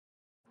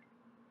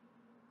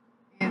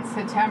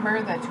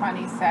September the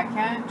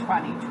 22nd,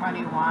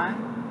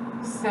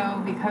 2021.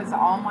 So because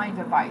all my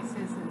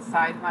devices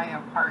inside my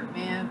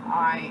apartment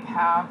I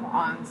have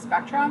on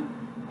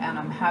Spectrum and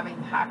I'm having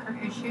hacker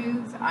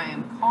issues, I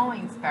am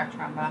calling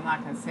Spectrum, but I'm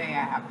not going to say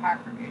I have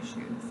hacker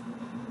issues.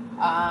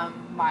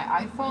 My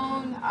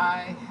iPhone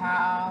I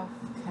have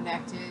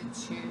connected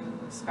to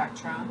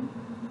Spectrum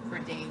for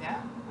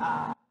data.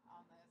 Unless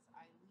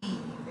I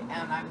leave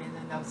and I'm in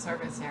the no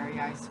service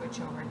area, I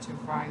switch over to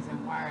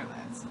Verizon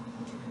Wireless.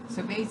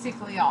 So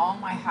basically all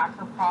my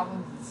hacker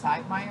problems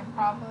inside my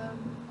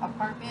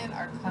apartment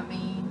are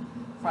coming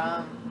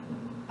from,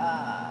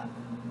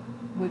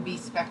 would be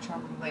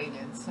Spectrum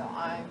related. So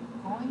I'm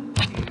going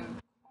to call them and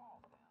put them on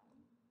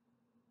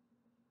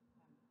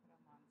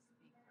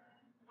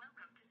speaker.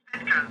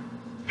 Spectrum,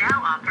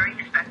 now offering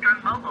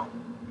Spectrum Mobile.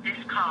 This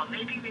call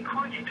may be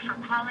recorded for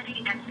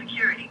quality and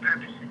security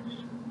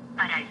purposes.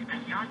 Para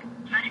español,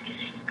 marque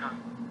 5.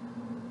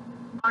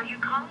 Are you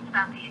calling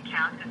about the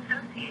account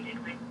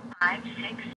associated with 56